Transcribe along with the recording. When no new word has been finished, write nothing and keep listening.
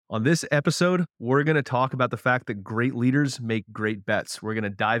On this episode, we're going to talk about the fact that great leaders make great bets. We're going to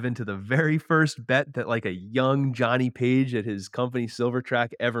dive into the very first bet that like a young Johnny Page at his company Silvertrack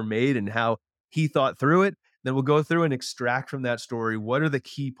ever made and how he thought through it. Then we'll go through and extract from that story what are the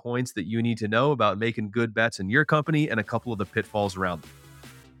key points that you need to know about making good bets in your company and a couple of the pitfalls around them.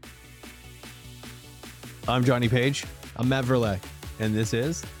 I'm Johnny Page, I'm Matt Verley. and this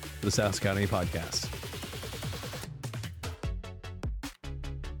is the South County Podcast.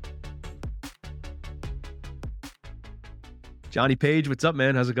 Johnny Page, what's up,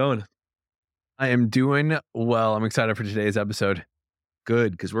 man? How's it going? I am doing well. I'm excited for today's episode.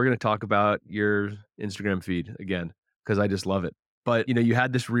 Good, because we're going to talk about your Instagram feed again, because I just love it. But, you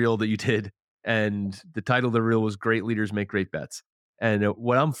had this reel that you did, and the title of the reel was Great Leaders Make Great Bets. And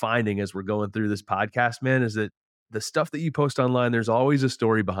what I'm finding as we're going through this podcast, man, is that the stuff that you post online, there's always a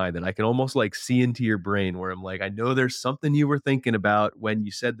story behind it. I can almost like see into your brain where I'm like, I know there's something you were thinking about when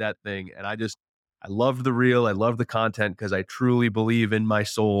you said that thing. And I love the reel. I love the content because I truly believe in my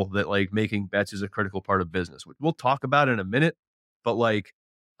soul that like making bets is a critical part of business, which we'll talk about in a minute. But like,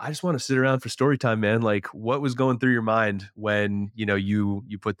 I just want to sit around for story time, man. Like, what was going through your mind when, you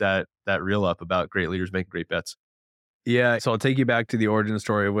put that reel up about great leaders making great bets? Yeah, so I'll take you back to the origin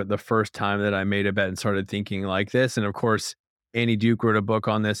story with the first time that I made a bet and started thinking like this. And of course, Annie Duke wrote a book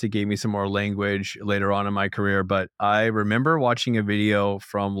on this. It gave me some more language later on in my career. But I remember watching a video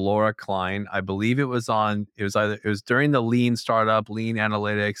from Laura Klein. I believe it was during the lean startup, lean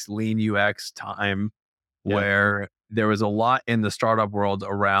analytics, lean UX time, where there was a lot in the startup world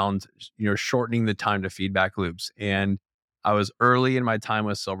around, shortening the time to feedback loops. And I was early in my time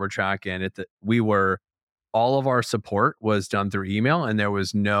with Silvertrack, and all of our support was done through email, and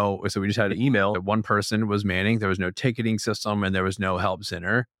so we just had an email that one person was manning. There was no ticketing system and there was no help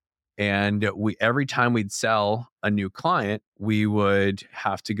center. And every time we'd sell a new client, we would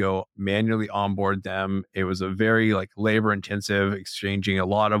have to go manually onboard them. It was a very labor intensive, exchanging a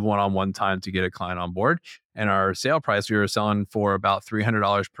lot of one-on-one time to get a client on board. And our sale price, we were selling for about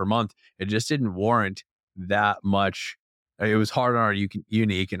 $300 per month. It just didn't warrant that much. It was hard on our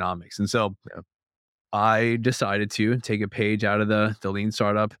unit economics. And so I decided to take a page out of the Lean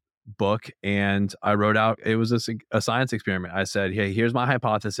Startup book, and I wrote out, it was a science experiment. I said, hey, here's my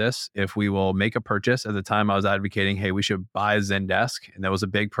hypothesis. If we will make a purchase, at the time I was advocating, hey, we should buy Zendesk. And that was a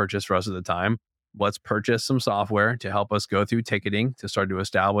big purchase for us at the time. Let's purchase some software to help us go through ticketing to start to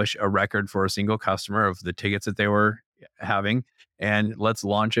establish a record for a single customer of the tickets that they were having. And let's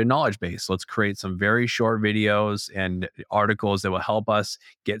launch a knowledge base. Let's create some very short videos and articles that will help us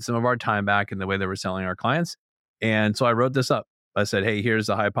get some of our time back in the way that we're selling our clients. And so I wrote this up. I said, hey, here's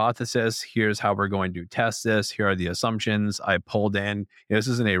the hypothesis. Here's how we're going to test this. Here are the assumptions. I pulled in, this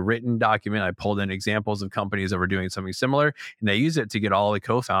isn't a written document. I pulled in examples of companies that were doing something similar, and I used it to get all the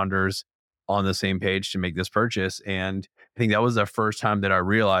co-founders on the same page to make this purchase. And I think that was the first time that I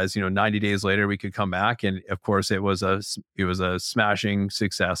realized, 90 days later, we could come back. And of course, it was a smashing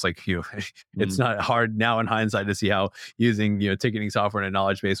success. It's not hard now in hindsight to see how using, ticketing software and a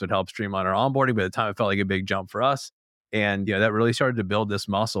knowledge base would help streamline our onboarding. But at the time, it felt like a big jump for us. And, that really started to build this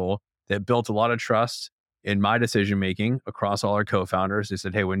muscle that built a lot of trust in my decision-making across all our co-founders. They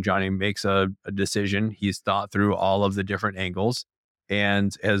said, hey, when Johnny makes a decision, he's thought through all of the different angles,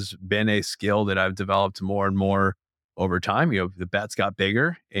 and has been a skill that I've developed more and more over time. The bets got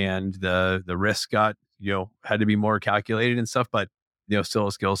bigger and the risk got, had to be more calculated and stuff, but still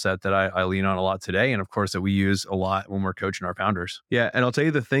a skill set that I lean on a lot today. And of course that we use a lot when we're coaching our founders. Yeah. And I'll tell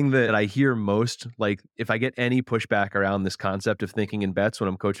you the thing that I hear most, like if I get any pushback around this concept of thinking in bets when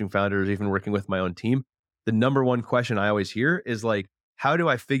I'm coaching founders, even working with my own team, the number one question I always hear is like, how do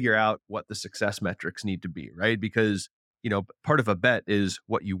I figure out what the success metrics need to be, right? Because part of a bet is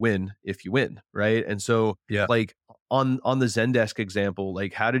what you win if you win, right? And so like on the Zendesk example,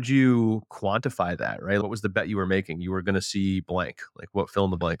 like how did you quantify that, right? What was the bet you were making? You were going to see blank, like what, fill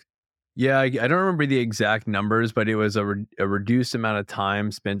in the blank? Yeah, I don't remember the exact numbers, but it was a reduced amount of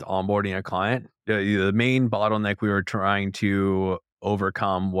time spent onboarding a client. The main bottleneck we were trying to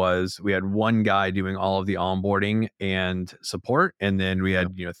overcome was we had one guy doing all of the onboarding and support, and then we had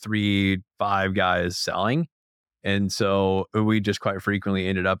 3-5 guys selling. And so we just quite frequently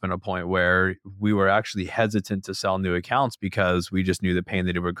ended up in a point where we were actually hesitant to sell new accounts because we just knew the pain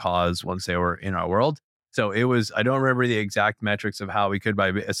that it would cause once they were in our world. So I don't remember the exact metrics of how we could,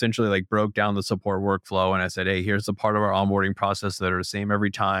 but I essentially broke down the support workflow. And I said, hey, here's the part of our onboarding process that are the same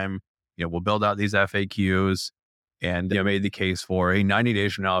every time. We'll build out these FAQs, and made the case for 90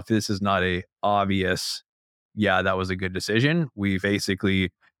 days from now, if this is not a obvious, that was a good decision, we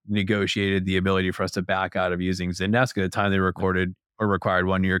basically negotiated the ability for us to back out of using Zendesk. At the time they recorded or required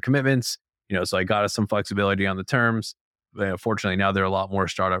 1 year commitments. So I got us some flexibility on the terms. Fortunately, now they're a lot more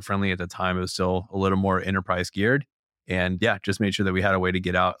startup friendly. At the time, it was still a little more enterprise geared. And yeah, just made sure that we had a way to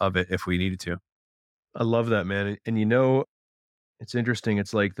get out of it if we needed to. I love that, man. And it's interesting.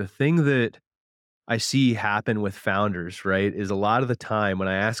 It's like the thing that I see happen with founders, right, is a lot of the time when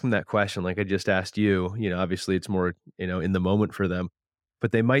I ask them that question, like I just asked you, obviously it's more, in the moment for them,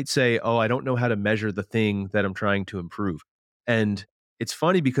 but they might say, "Oh, I don't know how to measure the thing that I'm trying to improve." And it's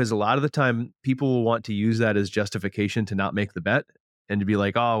funny because a lot of the time people will want to use that as justification to not make the bet and to be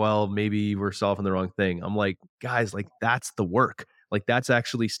like, "Oh, well, maybe we're solving the wrong thing." I'm like, "Guys, like that's the work. Like that's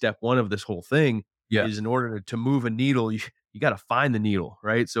actually step 1 of this whole thing Yeah. is in order to move a needle, you got to find the needle,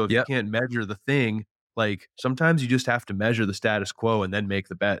 right? So if you Yep. can't measure the thing, like sometimes you just have to measure the status quo and then make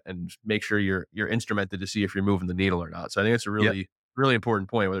the bet and make sure you're instrumented to see if you're moving the needle or not. So I think it's a Yep. really, really important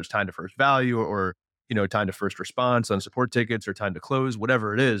point, whether it's time to first value or time to first response on support tickets or time to close,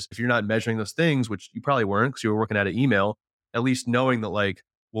 whatever it is. If you're not measuring those things, which you probably weren't because you were working at an email, at least knowing that like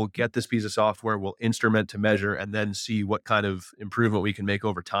we'll get this piece of software, we'll instrument to measure and then see what kind of improvement we can make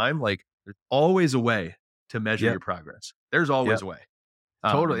over time. Like there's always a way to measure Yep. your progress. There's always Yep. a way.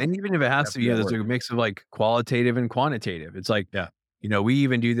 Totally. Um, And even if it has have to to be, do that there's work. a mix of like qualitative and quantitative. It's like, Yeah. we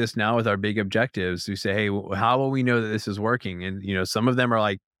even do this now with our big objectives. We say, hey, how will we know that this is working? And, some of them are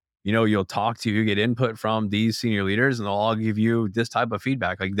like, you get input from these senior leaders and they'll all give you this type of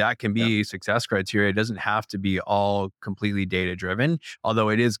feedback. Like that can Yeah. be success criteria. It doesn't have to be all completely data driven, although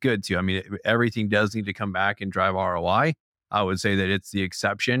it is good too. I mean, everything does need to come back and drive ROI. I would say that it's the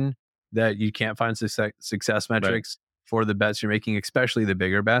exception that you can't find success Right. metrics for the bets you're making, especially the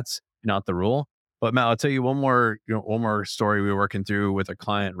bigger bets, not the rule. But Matt, I'll tell you one more story we were working through with a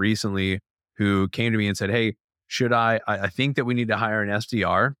client recently who came to me and said, "Hey, should I think that we need to hire an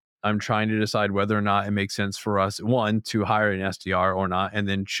SDR. I'm trying to decide whether or not it makes sense for us, one, to hire an SDR or not. And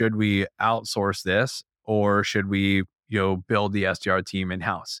then should we outsource this or should we, build the SDR team in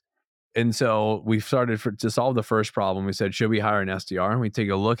house?" And so we started to solve the first problem. We said, should we hire an SDR? And we take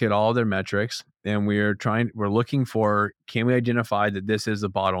a look at all their metrics and we're looking for, can we identify that this is the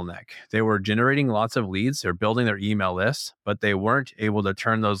bottleneck? They were generating lots of leads. They're building their email list, but they weren't able to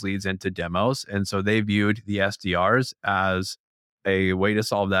turn those leads into demos. And so they viewed the SDRs as a way to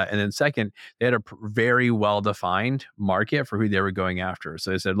solve that. And then second, they had a very well-defined market for who they were going after.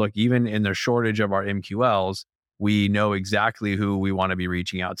 So they said, look, even in the shortage of our MQLs, we know exactly who we want to be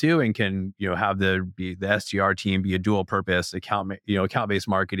reaching out to and can, have the SDR team be a dual purpose account-based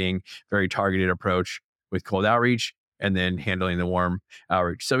marketing, very targeted approach with cold outreach and then handling the warm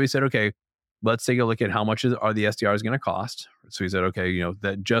outreach. So we said, okay, let's take a look at how much are the SDRs going to cost. So we said, okay,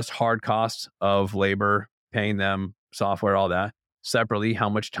 that just hard costs of labor, paying them, software, all that separately, how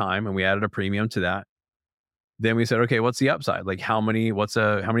much time, and we added a premium to that. Then we said, okay, what's the upside? Like how many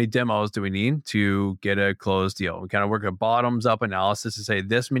demos do we need to get a closed deal? We kind of work a bottoms up analysis to say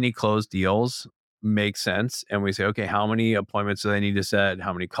this many closed deals make sense. And we say, okay, how many appointments do they need to set?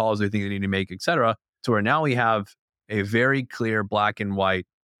 How many calls do they think they need to make, et cetera? So where now we have a very clear black and white,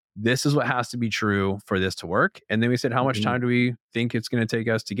 this is what has to be true for this to work. And then we said, how much Mhm. time do we think it's going to take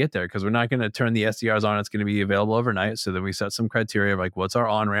us to get there? Because we're not going to turn the SDRs on. It's going to be available overnight. So then we set some criteria of like, what's our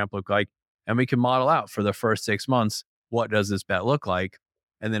on ramp look like? And we can model out for the first 6 months, what does this bet look like?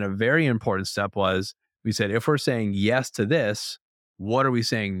 And then a very important step was we said, if we're saying yes to this, what are we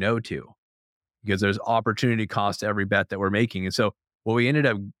saying no to? Because there's opportunity cost to every bet that we're making. And so what we ended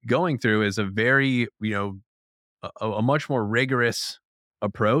up going through is a very, a much more rigorous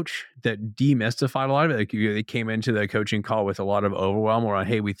approach that demystified a lot of it. Like they came into the coaching call with a lot of overwhelm around,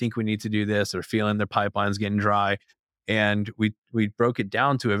 hey, we think we need to do this, or feeling their pipeline's getting dry. And we broke it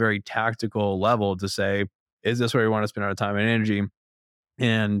down to a very tactical level to say, is this where we want to spend our time and energy?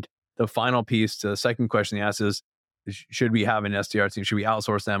 And the final piece to the second question he asked is, should we have an SDR team? Should we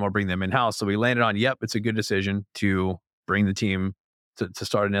outsource them or bring them in house? So we landed on, yep, it's a good decision to bring the team to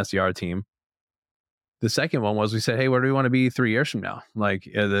start an SDR team. The second one was we said, hey, where do we want to be 3 years from now? Like,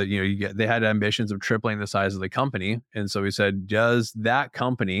 they had ambitions of tripling the size of the company. And so we said, does that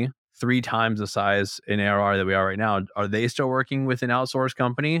company 3 times the size in ARR that we are right now, are they still working with an outsourced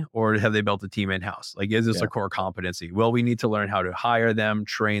company or have they built a team in-house? Like, is this Yeah. a core competency? Well, we need to learn how to hire them,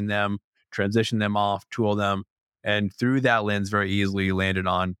 train them, transition them off, tool them. And through that lens, very easily landed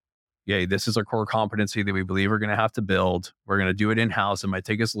on, yeah, this is a core competency that we believe we're going to have to build. We're going to do it in-house. It might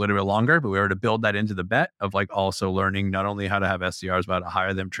take us a little bit longer, but we were to build that into the bet of like also learning not only how to have SDRs, but how to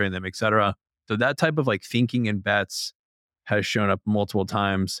hire them, train them, et cetera. So that type of like thinking in bets has shown up multiple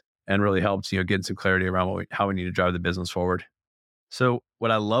times and really helps, get some clarity around how we need to drive the business forward. So what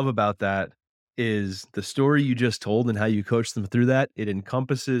I love about that is the story you just told and how you coach them through that. It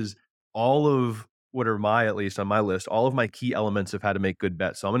encompasses all of what are my, at least on my list, all of my key elements of how to make good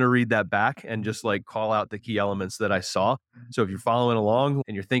bets. So I'm going to read that back and just like call out the key elements that I saw. So if you're following along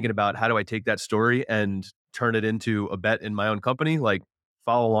and you're thinking about how do I take that story and turn it into a bet in my own company, like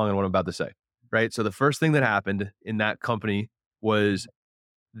follow along on what I'm about to say. Right. So the first thing that happened in that company was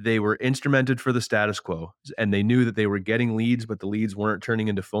they were instrumented for the status quo, and they knew that they were getting leads, but the leads weren't turning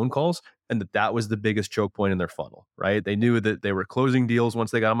into phone calls, and that was the biggest choke point in their funnel, right? They knew that they were closing deals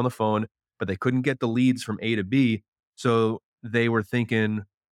once they got them on the phone, but they couldn't get the leads from A to B. So they were thinking,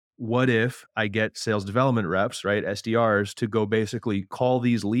 what if I get sales development reps, right? SDRs to go basically call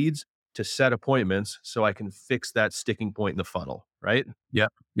these leads to set appointments so I can fix that sticking point in the funnel, right?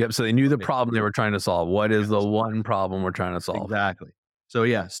 Yep. Yep. So they knew the Okay. problem they were trying to solve. What is the Yes. one problem we're trying to solve? Exactly. So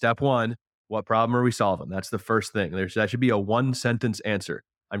yeah, step one, what problem are we solving? That's the first thing. That should be a one sentence answer.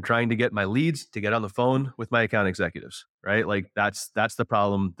 I'm trying to get my leads to get on the phone with my account executives, right? Like that's the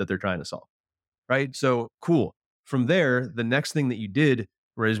problem that they're trying to solve. Right? So cool. From there, the next thing that you did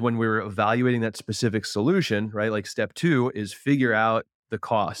was when we were evaluating that specific solution, right? Like step two is figure out the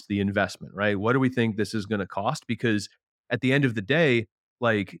cost, the investment, right? What do we think this is going to cost? Because at the end of the day,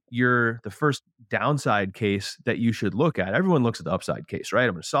 like you're the first downside case that you should look at. Everyone looks at the upside case, right?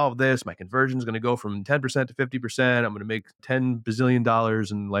 I'm going to solve this. My conversion is going to go from 10% to 50%. I'm going to make $10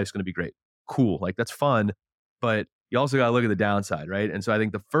 bazillion and life's going to be great. Cool. Like that's fun. But you also got to look at the downside, right? And so I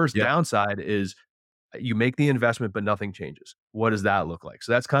think the first Yep. downside is you make the investment, but nothing changes. What does that look like?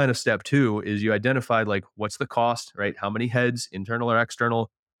 So that's kind of step two is you identified like, what's the cost, right? How many heads, internal or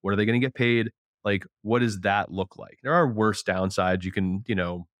external? What are they going to get paid? Like, what does that look like? There are worse downsides. You can,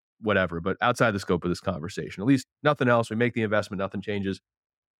 whatever, but outside the scope of this conversation, at least nothing else. We make the investment, nothing changes.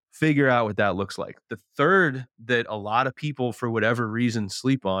 Figure out what that looks like. The third that a lot of people, for whatever reason,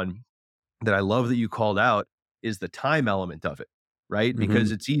 sleep on that I love that you called out is the time element of it, right? Hmm.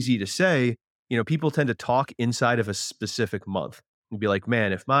 Because it's easy to say, people tend to talk inside of a specific month and be like,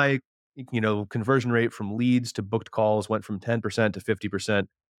 man, if my, conversion rate from leads to booked calls went from 10% to 50%,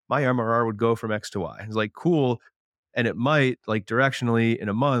 my MRR would go from X to Y. It's like, cool. And it might like directionally in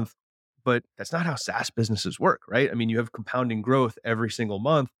a month, but that's not how SaaS businesses work, right? I mean, you have compounding growth every single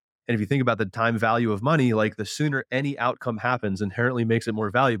month. And if you think about the time value of money, like the sooner any outcome happens inherently makes it more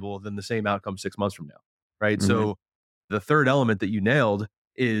valuable than the same outcome 6 months from now, right? Hmm. So the third element that you nailed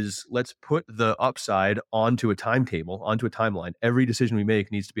is let's put the upside onto a timetable, onto a timeline. Every decision we make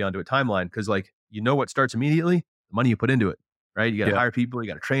needs to be onto a timeline because, like, what starts immediately? The money you put into it, right? You got to Yeah. hire people, you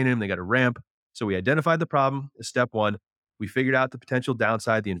got to train them, they got to ramp. So we identified the problem as step one. We figured out the potential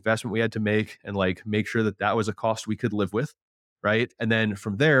downside, the investment we had to make, and like make sure that that was a cost we could live with, right? And then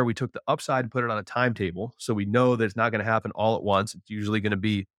from there, we took the upside and put it on a timetable. So we know that it's not going to happen all at once. It's usually going to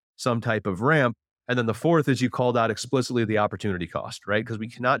be some type of ramp. And then the fourth is you called out explicitly the opportunity cost, right? Because we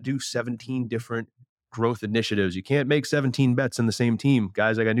cannot do 17 different growth initiatives. You can't make 17 bets in the same team.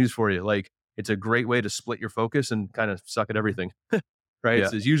 Guys, I got news for you. Like, it's a great way to split your focus and kind of suck at everything, right? Yeah.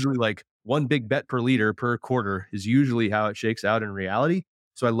 So it's usually like one big bet per leader per quarter is usually how it shakes out in reality.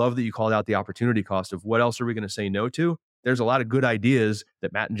 So I love that you called out the opportunity cost of what else are we going to say no to? There's a lot of good ideas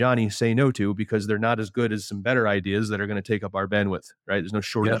that Matt and Johnny say no to because they're not as good as some better ideas that are going to take up our bandwidth, right? There's no Yeah.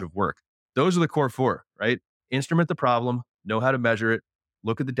 shortage of work. Those are the core four, right? Instrument the problem, know how to measure it,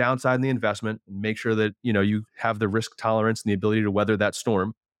 look at the downside and the investment, and make sure that, you have the risk tolerance and the ability to weather that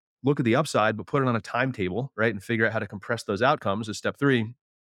storm. Look at the upside, but put it on a timetable, right? And figure out how to compress those outcomes is step three. And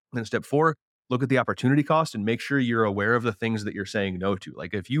then step four, look at the opportunity cost and make sure you're aware of the things that you're saying no to.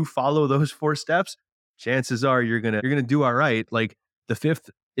 Like if you follow those four steps, chances are you're gonna do all right. Like the fifth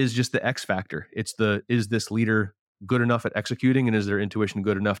is just the X factor. It's is this leader good enough at executing and is their intuition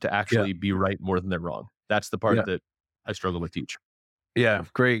good enough to Yeah. actually be right more than they're wrong? That's the Yeah. part that I struggle with teach. Yeah,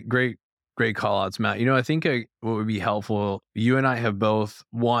 great call outs, Matt. I think what would be helpful, you and I have both,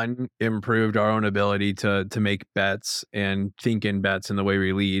 one, improved our own ability to make bets and think in bets in the way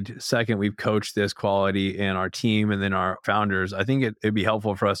we lead. Second, we've coached this quality in our team and then our founders. I think it'd be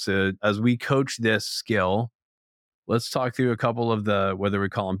helpful for us to, as we coach this skill, let's talk through a couple of the, whether we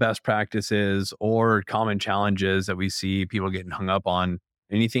call them best practices or common challenges that we see people getting hung up on.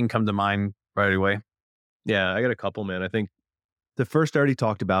 Anything come to mind right away? Yeah, I got a couple, man. I think the first I already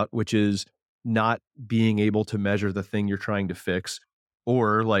talked about, which is not being able to measure the thing you're trying to fix,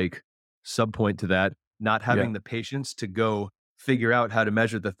 or like subpoint to that, not Yeah. having the patience to go figure out how to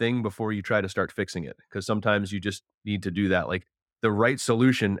measure the thing before you try to start fixing it. Because sometimes you just need to do that. Like the right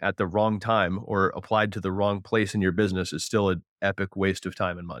solution at the wrong time or applied to the wrong place in your business is still an epic waste of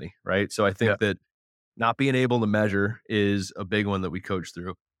time and money. Right. So I Yeah. think that not being able to measure is a big one that we coach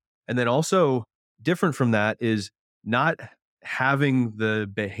through. And then also different from that is not having the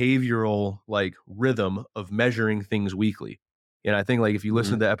behavioral like rhythm of measuring things weekly. And I think like if you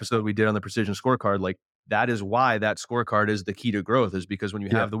listen Mhm. to the episode we did on the precision scorecard, like that is why that scorecard is the key to growth, is because when you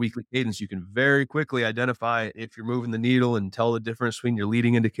Yeah. have the weekly cadence, you can very quickly identify if you're moving the needle and tell the difference between your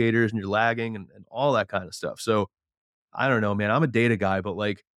leading indicators and your lagging and all that kind of stuff. So I don't know, man. I'm a data guy, but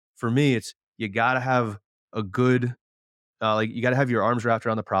like for me, it's you got to have a good like you got to have your arms wrapped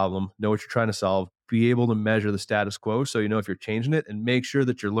around the problem, know what you're trying to solve, be able to measure the status quo so you know if you're changing it, and make sure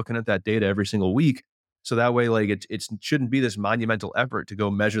that you're looking at that data every single week. So that way, like it shouldn't be this monumental effort to go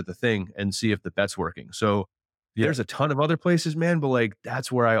measure the thing and see if the bet's working. So Yeah. there's a ton of other places, man, but like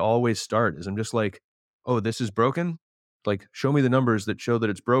that's where I always start is I'm just like, oh, this is broken. Like, show me the numbers that show that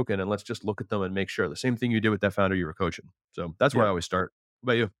it's broken, and let's just look at them and make sure. The same thing you did with that founder you were coaching. So that's where Yeah. I always start.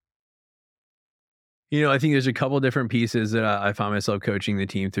 What about you? I think there's a couple different pieces that I find myself coaching the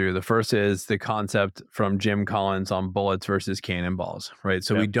team through. The first is the concept from Jim Collins on bullets versus cannonballs, right?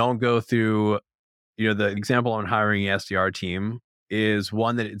 So Yeah. we don't go through, the example on hiring an SDR team is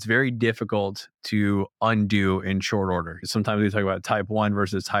one that it's very difficult to undo in short order. Sometimes we talk about type 1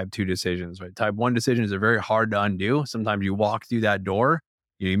 versus type 2 decisions, right? Type 1 decisions are very hard to undo. Sometimes you walk through that door,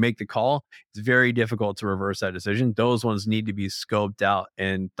 you make the call, it's very difficult to reverse that decision. Those ones need to be scoped out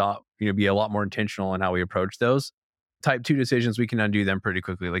and thought, be a lot more intentional in how we approach those. Type 2 decisions, we can undo them pretty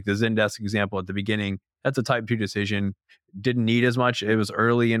quickly. Like the Zendesk example at the beginning, that's a type 2 decision. Didn't need as much. It was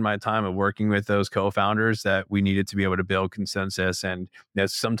early in my time of working with those co-founders that we needed to be able to build consensus. And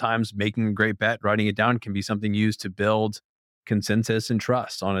that sometimes making a great bet, writing it down can be something used to build consensus and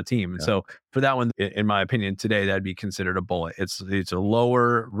trust on a team. And Yeah. so for that one, in my opinion, today, that'd be considered a bullet. It's a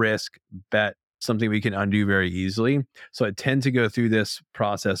lower risk bet, something we can undo very easily. So I tend to go through this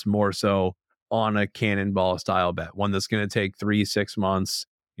process more so on a cannonball style bet, one that's going to take 3-6 months.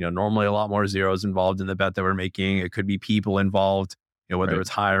 Normally a lot more zeros involved in the bet that we're making. It could be people involved, whether Right.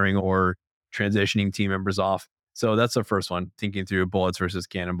 it's hiring or transitioning team members off. So that's the first one, thinking through bullets versus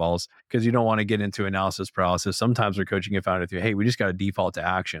cannonballs, because you don't want to get into analysis paralysis. Sometimes we're coaching a founder through, hey, we just got to default to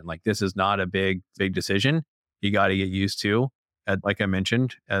action. Like this is not a big decision. You got to get used to. Like I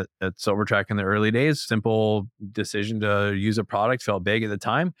mentioned at Silvertrack in the early days, simple decision to use a product felt big at the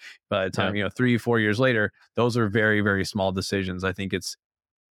time. By the Yeah. time, 3-4 years later, those are very, very small decisions. I think it's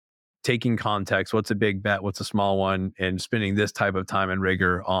taking context, what's a big bet, what's a small one, and spending this type of time and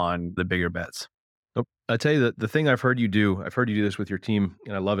rigor on the bigger bets. Nope. I tell you that the thing I've heard you do this with your team,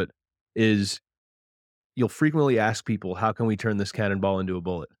 and I love it, is you'll frequently ask people, how can we turn this cannonball into a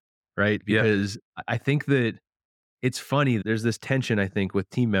bullet? Right. Yeah. Because I think that it's funny. There's this tension, I think, with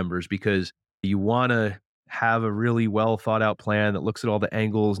team members because you want to have a really well thought out plan that looks at all the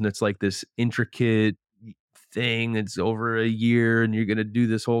angles and it's like this intricate thing that's over a year and you're going to do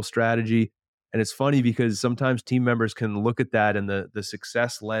this whole strategy. And it's funny because sometimes team members can look at that and the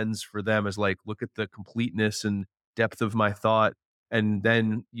success lens for them is like, look at the completeness and depth of my thought. And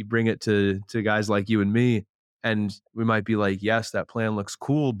then you bring it to guys like you and me, and we might be like, yes, that plan looks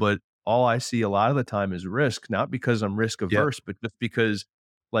cool, but all I see a lot of the time is risk, not because I'm risk Yeah. averse, but just because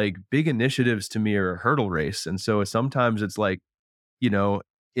like big initiatives to me are a hurdle race. And so sometimes it's like, you know,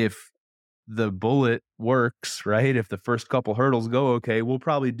 if the bullet works, right? If the first couple hurdles go okay, we'll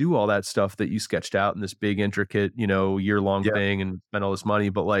probably do all that stuff that you sketched out in this big, intricate, year-long Yeah. thing and spend all this money.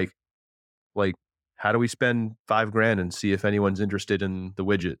 But like, how do we spend 5 grand and see if anyone's interested in the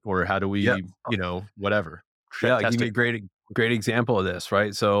widget? Or how do Yeah. we, whatever, Yeah. I'll give test you it? a great example of this,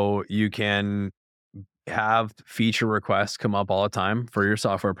 right? So you can have feature requests come up all the time for your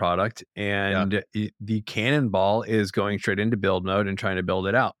software product, Yeah. and the cannonball is going straight into build mode and trying to build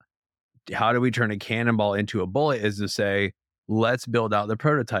it out. How do we turn a cannonball into a bullet is to say, let's build out the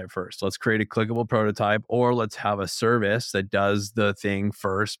prototype first. Let's create a clickable prototype, or let's have a service that does the thing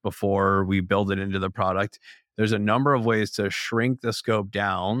first before we build it into the product. There's a number of ways to shrink the scope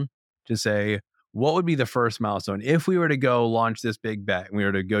down to say, what would be the first milestone? If we were to go launch this big bet and we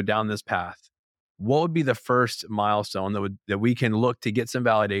were to go down this path, what would be the first milestone that we can look to get some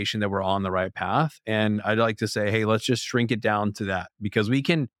validation that we're on the right path? And I'd like to say, hey, let's just shrink it down to that, because we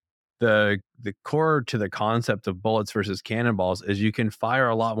can the core to the concept of bullets versus cannonballs is you can fire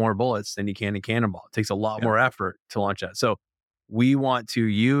a lot more bullets than you can a cannonball. It takes a lot Yeah. more effort to launch that. So we want to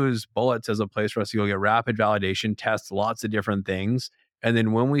use bullets as a place for us to go get rapid validation, test lots of different things. And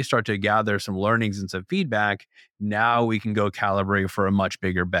then when we start to gather some learnings and some feedback, now we can go calibrate for a much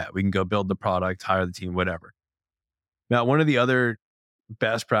bigger bet. We can go build the product, hire the team, whatever. Now, one of the other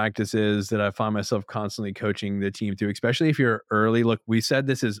best practices that I find myself constantly coaching the team through, especially if you're early. Look, we said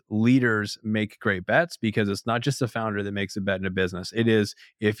this is leaders make great bets because it's not just the founder that makes a bet in a business. It is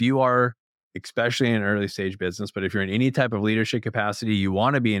if you are, especially in an early stage business, but if you're in any type of leadership capacity, you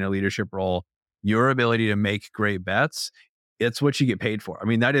want to be in a leadership role, your ability to make great bets, it's what you get paid for. I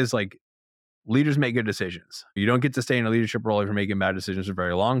mean, that is like leaders make good decisions. You don't get to stay in a leadership role if you're making bad decisions for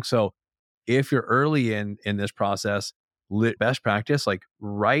very long. So if you're early in this process, best practice, like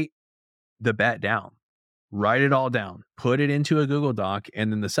write the bet down, write it all down, put it into a Google Doc.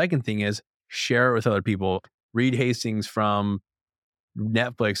 And then the second thing is share it with other people. Reed Hastings from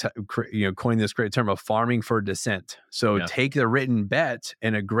Netflix, coined this great term of farming for dissent. So Yeah. take the written bet,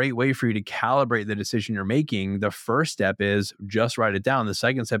 and a great way for you to calibrate the decision you're making. The first step is just write it down. The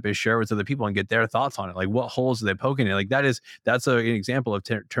second step is share with other people and get their thoughts on it. Like, what holes are they poking in? Like that's an example of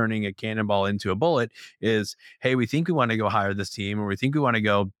turning a cannonball into a bullet. Is, hey, we think we want to go hire this team, or we think we want to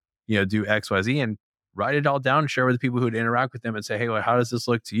go, do X, Y, Z, and write it all down. Share with the people who would interact with them, and say, hey, well, how does this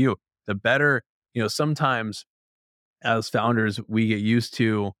look to you? The better, sometimes as founders, we get used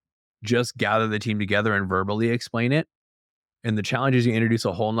to just gather the team together and verbally explain it. And the challenge is you introduce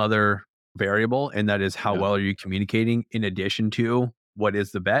a whole nother variable, and that is how Yeah. well are you communicating in addition to what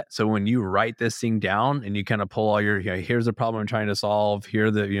is the bet. So when you write this thing down and you kind of pull all your, here's the problem I'm trying to solve, here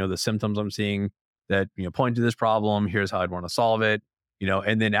are the symptoms I'm seeing that, point to this problem, here's how I'd want to solve it.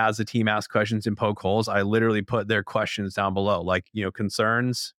 And then as the team asks questions and poke holes, I literally put their questions down below, like,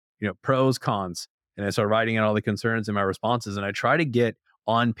 concerns, pros, cons. And I start writing out all the concerns and my responses. And I try to get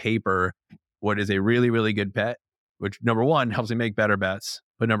on paper what is a really, really good bet, which number one helps me make better bets.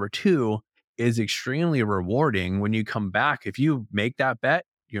 But number two is extremely rewarding when you come back. If you make that bet,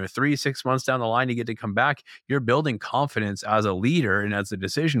 3-6 months down the line, you get to come back, you're building confidence as a leader and as a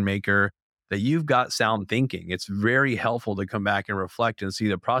decision maker that you've got sound thinking. It's very helpful to come back and reflect and see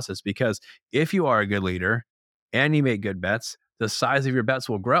the process, because if you are a good leader and you make good bets, the size of your bets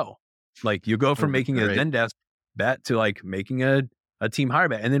will grow. Like, you go from making a Right. Zendesk bet to like making a team hire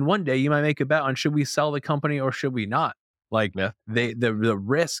bet. And then one day you might make a bet on, should we sell the company or should we not? Like, Yeah. the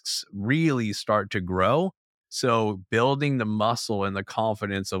risks really start to grow. So building the muscle and the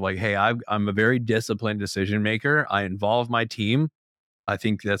confidence of like, hey, I'm a very disciplined decision maker. I involve my team. I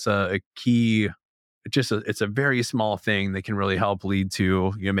think that's a key. It's a very small thing that can really help lead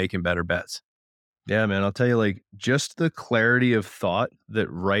to making better bets. Yeah, man. I'll tell you, like, just the clarity of thought that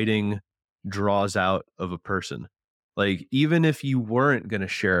writing draws out of a person. Like, even if you weren't going to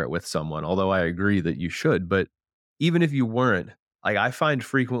share it with someone, although I agree that you should, but even if you weren't, like, I find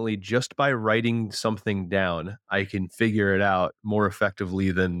frequently just by writing something down, I can figure it out more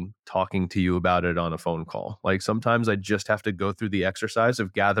effectively than talking to you about it on a phone call. Like, sometimes I just have to go through the exercise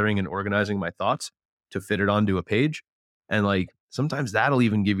of gathering and organizing my thoughts to fit it onto a page. And like, sometimes that'll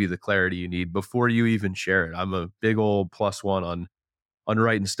even give you the clarity you need before you even share it. I'm a big old +1 on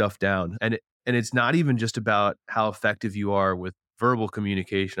writing stuff down. And it's not even just about how effective you are with verbal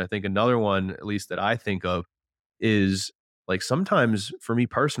communication. I think another one, at least that I think of, is like, sometimes for me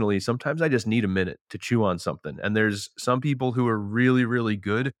personally, sometimes I just need a minute to chew on something. And there's some people who are really, really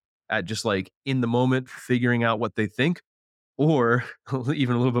good at just like in the moment figuring out what they think, or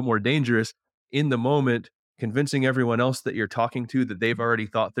even a little bit more dangerous, in the moment convincing everyone else that you're talking to that they've already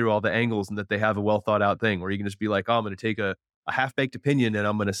thought through all the angles and that they have a well thought out thing, where you can just be like, oh, I'm going to take a half baked opinion and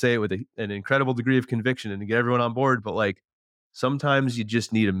I'm going to say it with an incredible degree of conviction and to get everyone on board. But like, sometimes you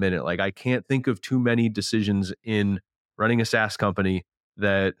just need a minute. Like, I can't think of too many decisions in running a SaaS company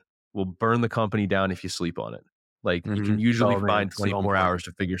that will burn the company down if you sleep on it. Like, you can usually Oh man, find so 24 important. hours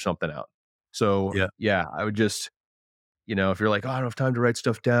to figure something out. So Yeah. yeah, I would just, if you're like, oh, I don't have time to write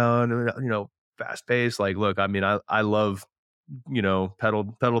stuff down, fast paced, like, look, I mean, I love,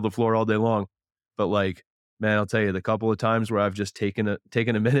 pedal the floor all day long. But like, man, I'll tell you, the couple of times where I've just taken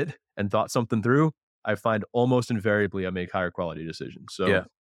a minute and thought something through, I find almost invariably I make higher quality decisions. So Yeah.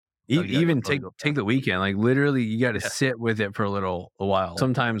 I'll Even probably take go take the weekend. Like, literally, you got to Yeah. sit with it for a while.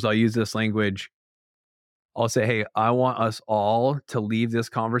 Sometimes I'll use this language. I'll say, hey, I want us all to leave this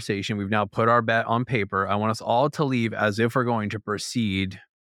conversation. We've now put our bet on paper. I want us all to leave as if we're going to proceed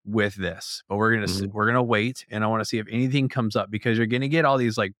with this, but Mhm. we're gonna wait, and I want to see if anything comes up, because you're gonna get all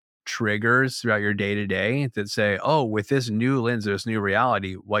these like triggers throughout your day to day that say, oh, with this new lens, this new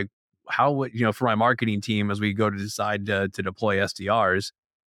reality, like, how would for my marketing team, as we go to decide to deploy SDRs,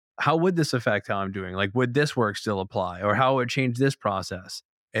 how would this affect how I'm doing? Like, would this work still apply, or how would it change this process?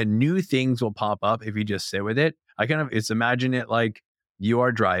 And new things will pop up if you just sit with it. It's imagine it like you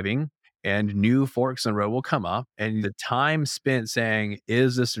are driving and new forks in the road will come up, and the time spent saying,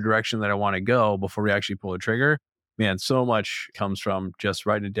 is this the direction that I want to go before we actually pull the trigger, man, so much comes from just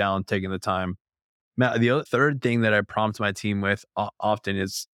writing it down, taking the time. Matt, the other third thing that I prompt my team with often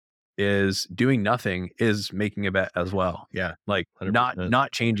is doing nothing is making a bet as well. Yeah, Like 100%.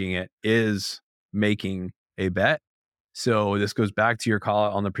 not changing it is making a bet. So this goes back to your call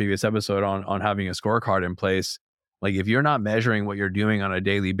out on the previous episode on having a scorecard in place. Like if you're not measuring what you're doing on a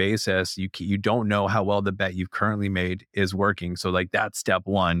daily basis, you don't know how well the bet you've currently made is working. So like that's step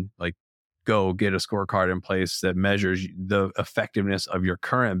one. Like go get a scorecard in place that measures the effectiveness of your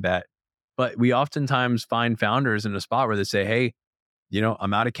current bet. But we oftentimes find founders in a spot where they say, "Hey,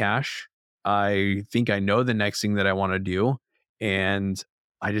 I'm out of cash. I think I know the next thing that I want to do, and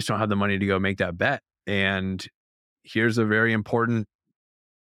I just don't have the money to go make that bet." And here's a very important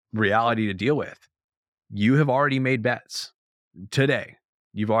reality to deal with. You have already made bets today.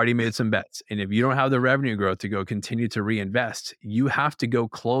 You've already made some bets. And if you don't have the revenue growth to go continue to reinvest, you have to go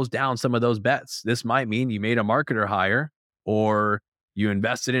close down some of those bets. This might mean you made a marketer hire, or you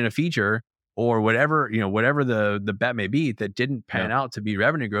invested in a feature, or whatever the bet may be that didn't pan out to be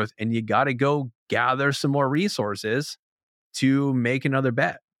revenue growth. And you got to go gather some more resources to make another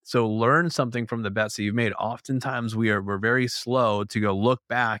bet. So learn something from the bets that you've made. Oftentimes we're very slow to go look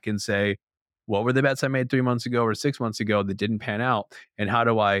back and say, what were the bets I made 3 months ago or 6 months ago that didn't pan out? And how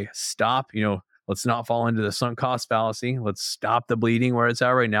do I stop? Let's not fall into the sunk cost fallacy. Let's stop the bleeding where it's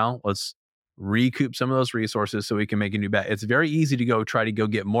at right now. Let's recoup some of those resources so we can make a new bet. It's very easy to try to go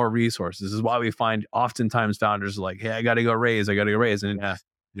get more resources. This is why we find oftentimes founders are like, hey, I got to go raise. And,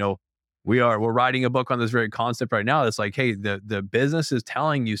 we're writing a book on this very concept right now. That's like, hey, the business is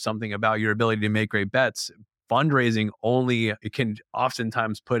telling you something about your ability to make great bets. Fundraising it can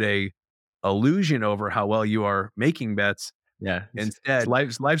oftentimes put a illusion over how well you are making bets. Yeah. Instead,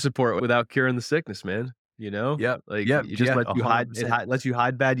 It's life support without curing the sickness, man. Yep. Like Yep. it just lets you hide. 100%. Lets you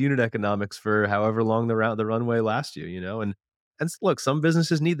hide bad unit economics for however long the runway lasts you. And look, some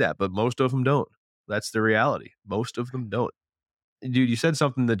businesses need that, but most of them don't. That's the reality. Most of them don't. Dude, you said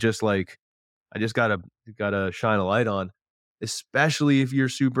something that just like I just gotta shine a light on, especially if you're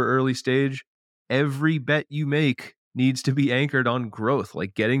super early stage. Every bet you make needs to be anchored on growth,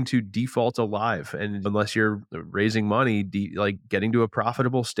 like getting to default alive. And unless you're raising money, like getting to a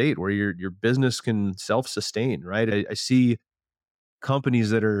profitable state where your business can self-sustain, right? I see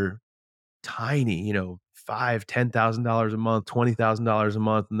companies that are tiny, $5,000, $10,000 a month, $20,000 a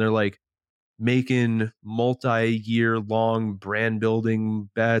month, and they're like making multi-year long brand building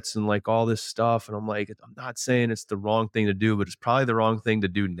bets and like all this stuff. And I'm like, I'm not saying it's the wrong thing to do, but it's probably the wrong thing to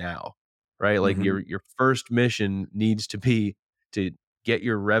do now, right? Like your first mission needs to be to get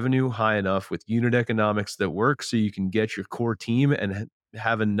your revenue high enough with unit economics that work so you can get your core team and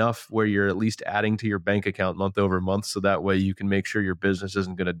have enough where you're at least adding to your bank account month over month. So that way you can make sure your business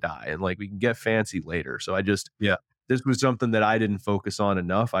isn't going to die. And like we can get fancy later. So this was something that I didn't focus on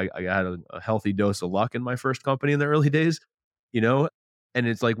enough. I had a healthy dose of luck in my first company in the early days, and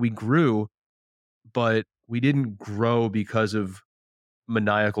it's like we grew, but we didn't grow because of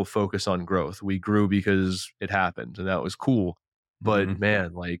maniacal focus on growth. We grew because it happened and that was cool. But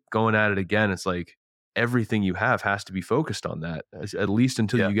man, like going at it again, it's like everything you have has to be focused on that, at least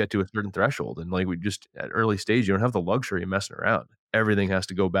until you get to a certain threshold. And like we just at early stage, you don't have the luxury of messing around. Everything has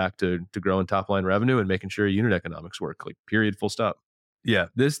to go back to growing top line revenue and making sure unit economics work. Like period, full stop. Yeah,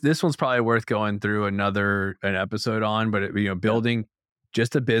 this one's probably worth going through an episode on. But building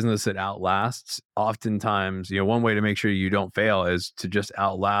just a business that outlasts. Oftentimes, one way to make sure you don't fail is to just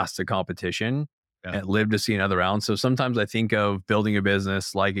outlast the competition and live to see another round. So sometimes I think of building a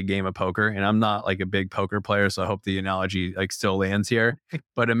business like a game of poker, and I'm not like a big poker player, so I hope the analogy like still lands here.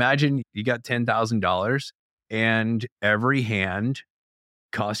 But imagine you got $10,000 and every hand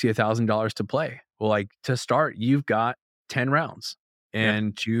costs you $1,000 to play. Well, like to start, you've got 10 rounds.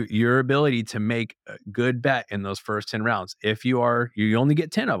 And your ability to make a good bet in those first 10 rounds, you only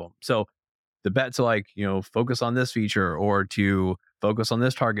get 10 of them. So the bets are like, focus on this feature, or to focus on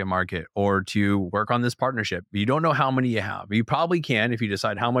this target market, or to work on this partnership. You don't know how many you have. You probably can if you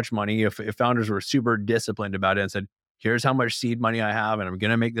decide how much money, if founders were super disciplined about it and said, here's how much seed money I have and I'm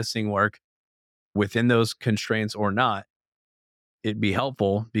going to make this thing work within those constraints or not. It'd be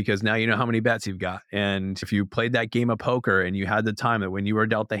helpful because now you know how many bets you've got. And if you played that game of poker and you had the time that when you were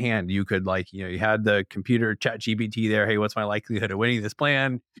dealt the hand, you could you had the computer ChatGPT there. Hey, what's my likelihood of winning this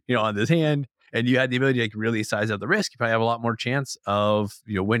plan, on this hand? And you had the ability to really size up the risk. You probably have a lot more chance of,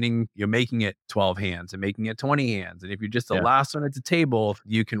 winning, making it 12 hands and making it 20 hands. And if you're just the last one at the table,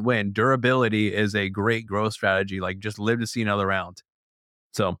 you can win. Durability is a great growth strategy. Like just live to see another round.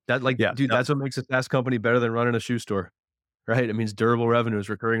 So dude, that's what makes a SaaS company better than running a shoe store. right? It means durable revenue is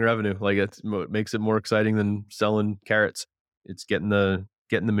recurring revenue. Like it makes it more exciting than selling carrots. It's getting the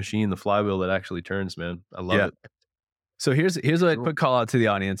machine, the flywheel that actually turns, man. I love Yeah. it. So here's a Cool. quick call out to the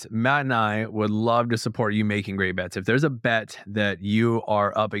audience. Matt and I would love to support you making great bets. If there's a bet that you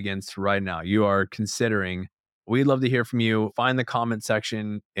are up against right now, you are considering, we'd love to hear from you. Find the comment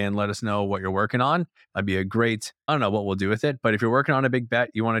section and let us know what you're working on. That'd be a great, I don't know what we'll do with it, but if you're working on a big bet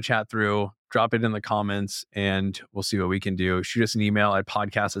you want to chat through, drop it in the comments and we'll see what we can do. Shoot us an email at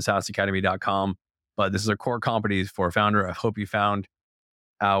podcast@saasacademy.com. But this is a core competency for a founder. I hope you found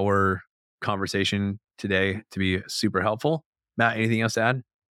our conversation today to be super helpful. Matt, anything else to add?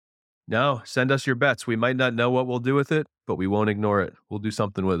 No, send us your bets. We might not know what we'll do with it, but we won't ignore it. We'll do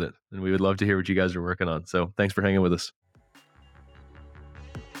something with it. And we would love to hear what you guys are working on. So thanks for hanging with us.